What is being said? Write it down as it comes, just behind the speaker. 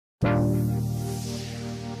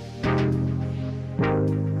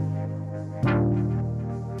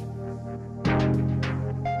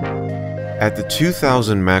At the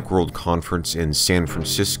 2000 Macworld conference in San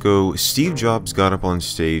Francisco, Steve Jobs got up on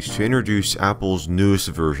stage to introduce Apple's newest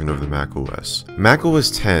version of the macOS. macOS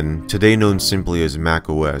 10, today known simply as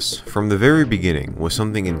macOS, from the very beginning was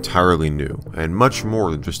something entirely new, and much more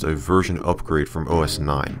than just a version upgrade from OS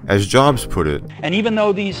 9. As Jobs put it, and even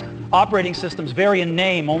though these operating systems vary in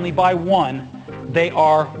name only by one, they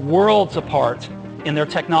are worlds apart in their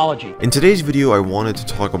technology. In today's video, I wanted to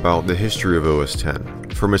talk about the history of OS 10,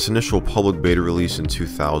 from its initial public beta release in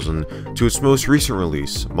 2000 to its most recent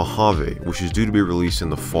release, Mojave, which is due to be released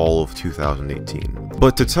in the fall of 2018.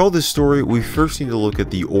 But to tell this story, we first need to look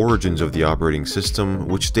at the origins of the operating system,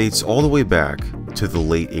 which dates all the way back to the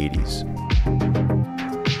late 80s.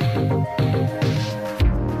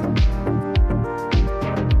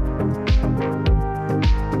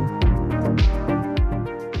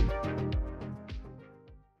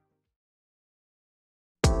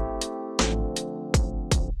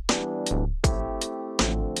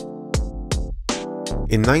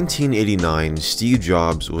 In 1989, Steve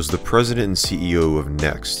Jobs was the president and CEO of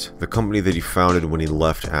Next, the company that he founded when he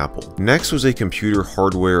left Apple. Next was a computer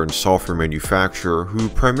hardware and software manufacturer who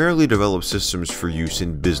primarily developed systems for use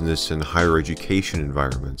in business and higher education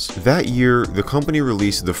environments. That year, the company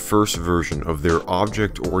released the first version of their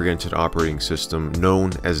object-oriented operating system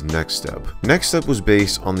known as NextStep. NextStep was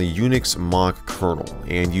based on the Unix Mach kernel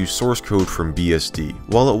and used source code from BSD.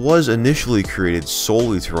 While it was initially created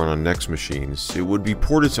solely to run on Next machines, it would be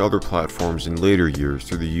ported to other platforms in later years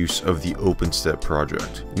through the use of the OpenStep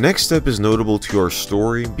project. NextStep is notable to our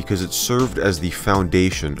story because it served as the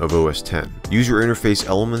foundation of OS X. User interface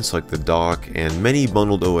elements like the dock and many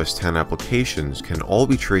bundled OS X applications can all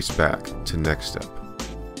be traced back to NextStep.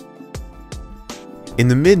 In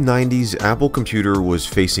the mid-90s, Apple Computer was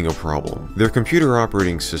facing a problem. Their computer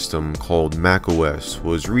operating system, called macOS,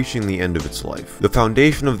 was reaching the end of its life. The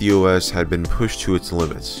foundation of the OS had been pushed to its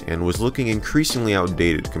limits, and was looking increasingly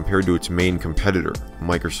outdated compared to its main competitor,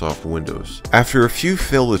 Microsoft Windows. After a few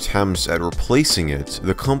failed attempts at replacing it,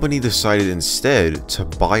 the company decided instead to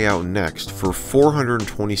buy out Next for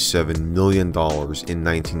 $427 million in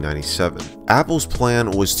 1997. Apple's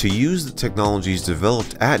plan was to use the technologies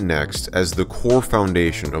developed at Next as the core foundation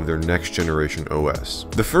of their next generation OS.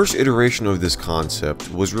 The first iteration of this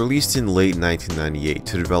concept was released in late 1998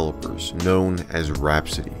 to developers, known as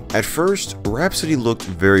Rhapsody. At first, Rhapsody looked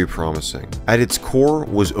very promising. At its core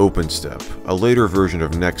was OpenStep, a later version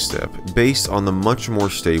of NextStep, based on the much more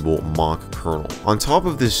stable Mach kernel. On top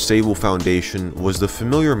of this stable foundation was the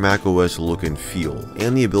familiar macOS look and feel,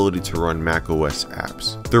 and the ability to run macOS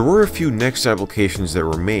apps. There were a few Next applications that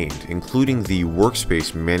remained, including the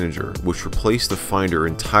Workspace Manager, which replaced the Finder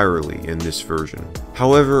entirely in this version.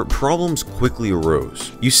 However, problems quickly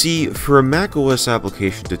arose. You see, for a macOS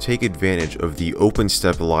application to take advantage of the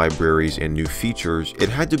OpenStep libraries and new features, it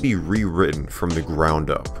had to be rewritten from the ground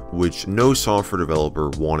up, which no software developer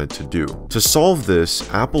wanted to do. To solve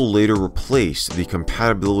this, Apple later replaced the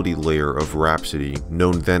compatibility layer of Rhapsody,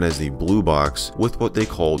 known then as the Blue Box, with what they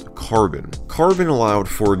called Carbon. Carbon allowed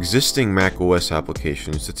for existing macOS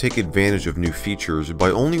applications to take advantage of new features by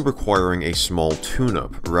only requiring a small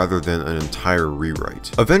tune-up rather than an entire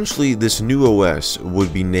rewrite. Eventually, this new OS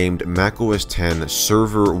would be named macOS 10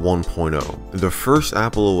 Server 1.0, the first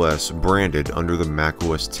Apple OS branded under the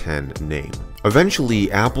macOS 10 name.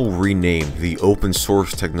 Eventually, Apple renamed the open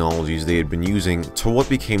source technologies they had been using to what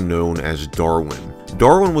became known as Darwin.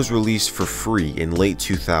 Darwin was released for free in late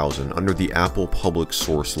 2000 under the Apple Public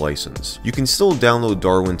Source license. You can still download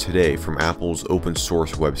Darwin today from Apple's open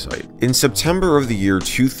source website. In September of the year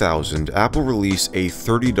 2000, Apple released a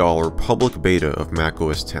 $30 public beta of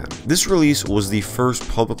macOS 10. This release was the first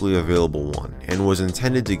publicly available one and was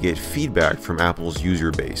intended to get feedback from Apple's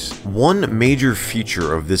user base. One major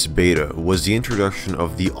feature of this beta was the introduction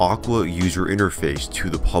of the Aqua user interface to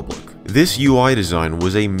the public. This UI design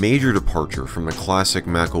was a major departure from the classic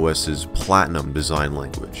macOS's Platinum design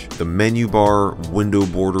language. The menu bar, window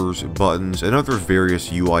borders, buttons, and other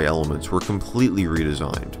various UI elements were completely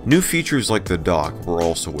redesigned. New features like the dock were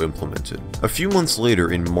also implemented. A few months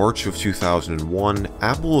later, in March of 2001,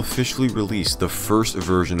 Apple officially released the first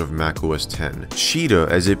version of macOS 10. Cheetah,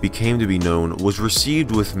 as it became to be known, was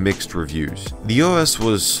received with mixed reviews. The OS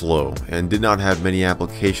was slow and did not have many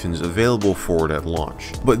applications available for it at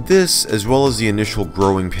launch, but this, as well as the initial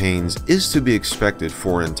growing pains, is to be expected expected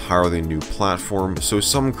for an entirely new platform, so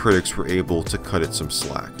some critics were able to cut it some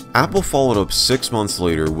slack. Apple followed up 6 months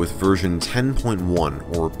later with version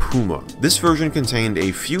 10.1, or Puma. This version contained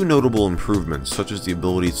a few notable improvements, such as the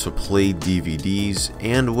ability to play DVDs,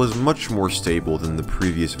 and was much more stable than the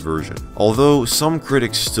previous version. Although some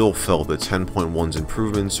critics still felt that 10.1's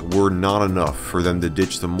improvements were not enough for them to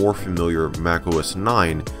ditch the more familiar macOS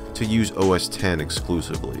 9 to use OS X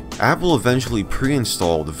exclusively. Apple eventually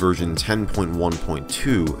pre-installed version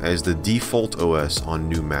 10.1.2 as the default OS on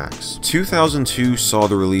new Macs. 2002 saw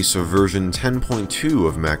the release of version 10.2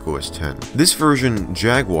 of macOS X. This version,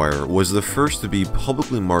 Jaguar, was the first to be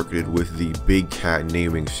publicly marketed with the Big Cat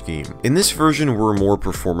naming scheme. In this version were more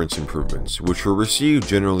performance improvements, which were received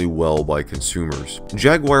generally well by consumers.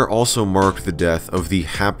 Jaguar also marked the death of the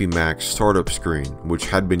Happy Mac startup screen, which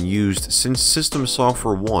had been used since System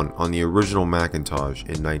Software 1 on the original Macintosh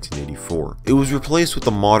in 1984. It was replaced with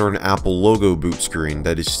the modern Apple logo boot screen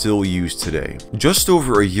that is still used today. Just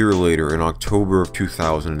over a year later, in October of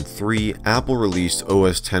 2003, Apple released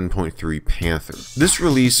OS 10.3 Panther. This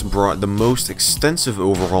release brought the most extensive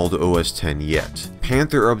overhaul to OS X yet.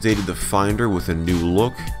 Panther updated the Finder with a new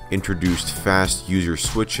look, introduced fast user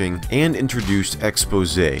switching, and introduced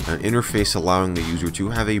Expose, an interface allowing the user to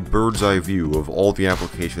have a bird's eye view of all the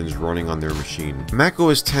applications running on their machine.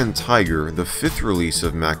 macOS X Tiger, the 5th release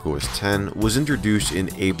of macOS X, was introduced in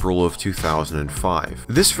April of 2005.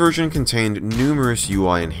 This version contained numerous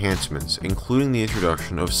UI enhancements, including the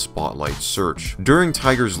introduction of Spotlight Search. During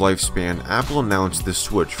Tiger's lifespan, Apple announced the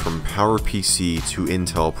switch from PowerPC to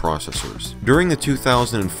Intel processors. During the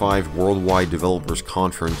 2005 Worldwide Developers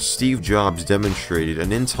Conference, Steve Jobs demonstrated an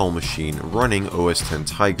Intel machine running OS X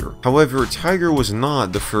Tiger. However, Tiger was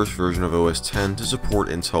not the first version of OS X to support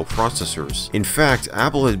Intel processors. In fact,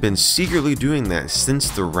 Apple had been secretly doing that since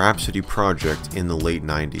the Rhapsody project in the late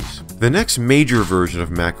 90s. The next major version of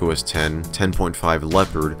macOS X, 10.5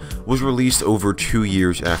 Leopard, was released over 2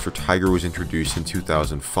 years after Tiger was introduced in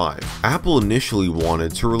 2005. Apple initially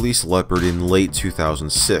wanted to release Leopard in late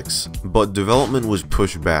 2006, but development was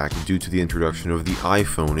pushed back due to the introduction of the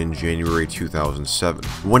iPhone in January 2007.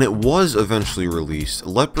 When it was eventually released,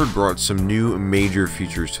 Leopard brought some new major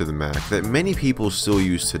features to the Mac that many people still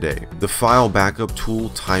use today. The file backup tool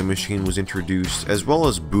Time Machine was introduced, as well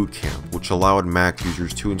as Boot Camp, which allowed Mac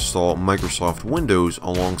users to install Microsoft Windows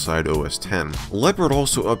alongside OS X. Leopard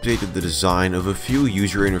also updated the design of a few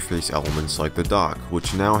user interface elements like the dock,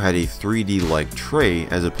 which now had a 3D-like tray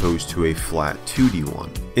as opposed to a flat 2D one.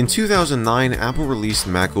 In 2009, Apple released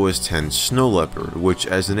macOS X Snow Leopard, which,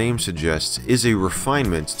 as the name suggests, is a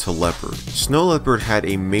refinement to Leopard. Snow Leopard had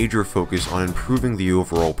a major focus on improving the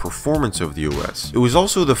overall performance of the OS. It was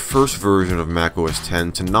also the first version of macOS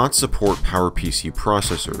X to not support PowerPC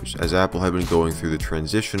processors, as Apple had been going through the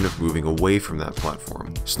transition of moving away from that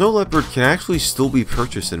platform. Snow Leopard can actually still be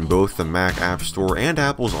purchased in both the Mac App Store and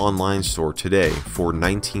Apple's online store today for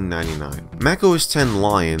 $19.99. macOS X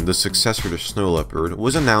Lion, the successor to Snow Leopard,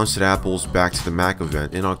 was announced at Apple's Back to the Mac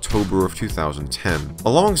event in October of 2010.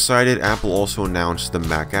 Alongside it, Apple also announced the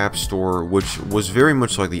Mac App Store, which was very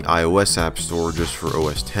much like the iOS App Store just for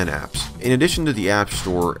OS X apps. In addition to the App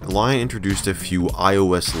Store, Lion introduced a few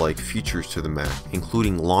iOS-like features to the Mac,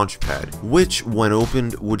 including Launchpad, which, when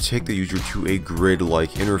opened, would take the user to a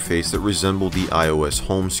grid-like interface that resembled the iOS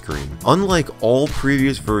home screen. Unlike all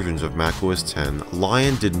previous versions of macOS X,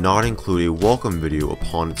 Lion did not include a welcome video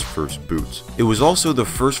upon its first boot. It was also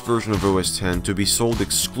the first version of OS X to be sold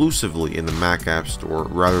exclusively in the Mac App Store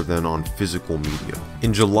rather than on physical media.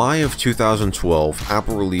 In July of 2012,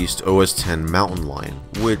 Apple released OS X Mountain Lion,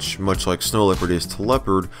 which, much like Snow Leopard is to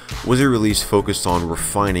Leopard, was a release focused on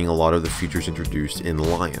refining a lot of the features introduced in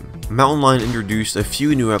Lion. Mountain Lion introduced a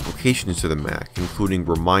few new applications to the Mac, including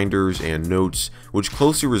reminders and notes, which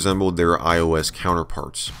closely resembled their iOS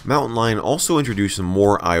counterparts. Mountain Lion also introduced some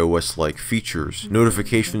more iOS-like features.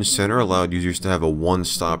 Notification Center allowed users to have a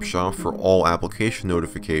one-stop shop for all application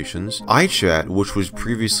notifications. iChat, which was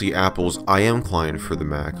previously Apple's IM client for the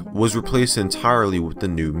Mac, was replaced entirely with the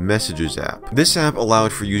new Messages app. This app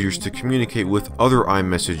allowed for users to communicate with other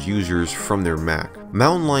iMessage users from their Mac.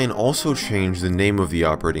 Mountain Lion also changed the name of the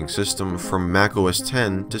operating system from macOS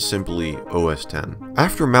X to simply OS X.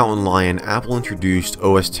 After Mountain Lion, Apple introduced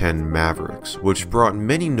OS X Mavericks, which brought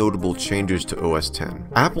many notable changes to OS X.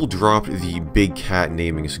 Apple dropped the Big Cat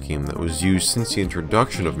naming scheme that was used since the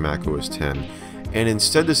introduction of macOS X, and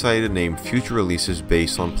instead decided to name future releases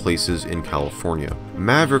based on places in California.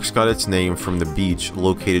 Mavericks got its name from the beach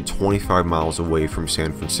located 25 miles away from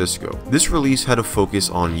San Francisco. This release had a focus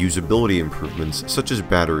on usability improvements such as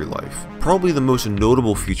battery life. Probably the most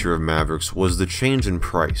notable feature of Mavericks was the change in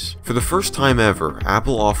price. For the first time ever,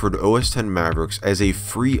 Apple offered OS X Mavericks as a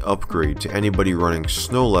free upgrade to anybody running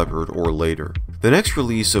Snow Leopard or later. The next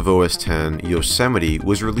release of OS X, Yosemite,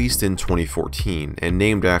 was released in 2014 and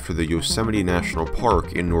named after the Yosemite National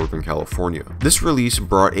Park in Northern California. This release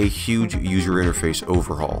brought a huge user interface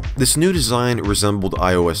overhaul. This new design resembled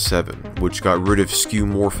iOS 7, which got rid of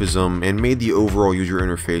skeuomorphism and made the overall user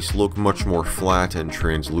interface look much more flat and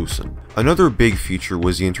translucent. Another big feature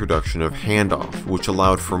was the introduction of Handoff, which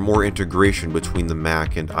allowed for more integration between the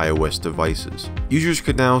Mac and iOS devices. Users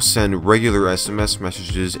could now send regular SMS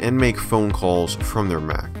messages and make phone calls from their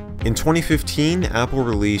Mac. In 2015, Apple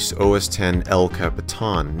released OS X El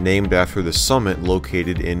Capitan, named after the summit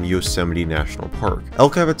located in Yosemite National Park.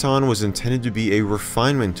 El Capitan was intended to be a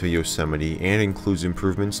refinement to Yosemite and includes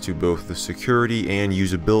improvements to both the security and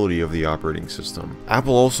usability of the operating system.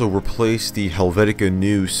 Apple also replaced the Helvetica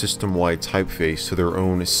Neue system-wide typeface to their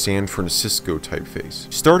own San Francisco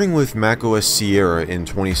typeface. Starting with macOS Sierra in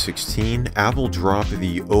 2016, Apple dropped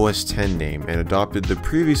the OS X name and adopted the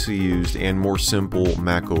previously used and more simple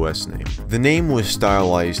macOS name. The name was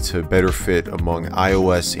stylized to better fit among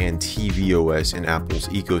iOS and tvOS in Apple's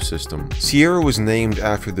ecosystem. Sierra was named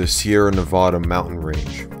after the Sierra Nevada mountain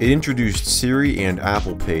range. It introduced Siri and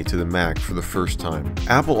Apple Pay to the Mac for the first time.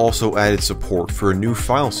 Apple also added support for a new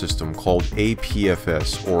file system called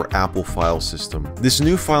APFS, or Apple File System. This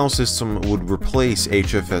new file system would replace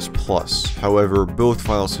HFS Plus, however, both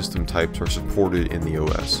file system types are supported in the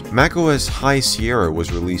OS. macOS High Sierra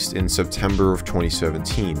was released in September of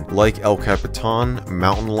 2017. Like El Capitan,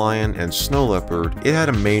 Mountain Lion, and Snow Leopard, it had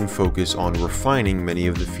a main focus on refining many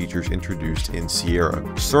of the features introduced in Sierra.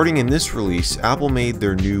 Starting in this release, Apple made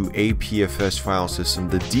their new APFS file system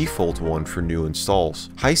the default one for new installs.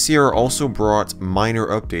 High Sierra also brought minor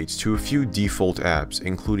updates to a few default apps,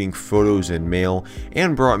 including Photos and Mail,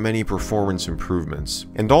 and brought many performance improvements.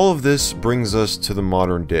 And all of this brings us to the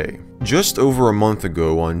modern day. Just over a month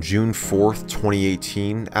ago, on June 4th,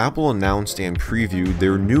 2018, Apple announced and previewed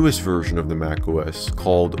their newest version of the macOS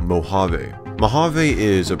called Mojave. Mojave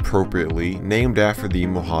is, appropriately, named after the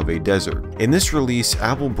Mojave Desert. In this release,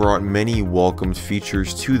 Apple brought many welcomed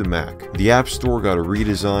features to the Mac. The App Store got a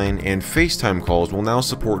redesign, and FaceTime calls will now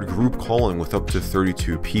support group calling with up to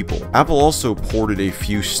 32 people. Apple also ported a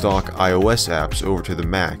few stock iOS apps over to the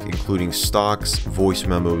Mac, including Stocks, Voice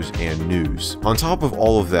Memos, and News. On top of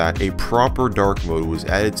all of that, a proper dark mode was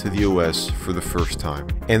added to the OS for the first time.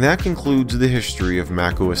 And that concludes the history of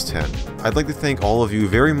macOS X. I'd like to thank all of you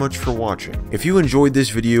very much for watching. If you enjoyed this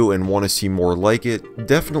video and want to see more like it,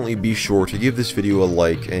 definitely be sure to give this video a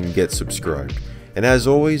like and get subscribed. And as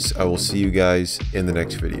always, I will see you guys in the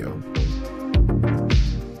next video.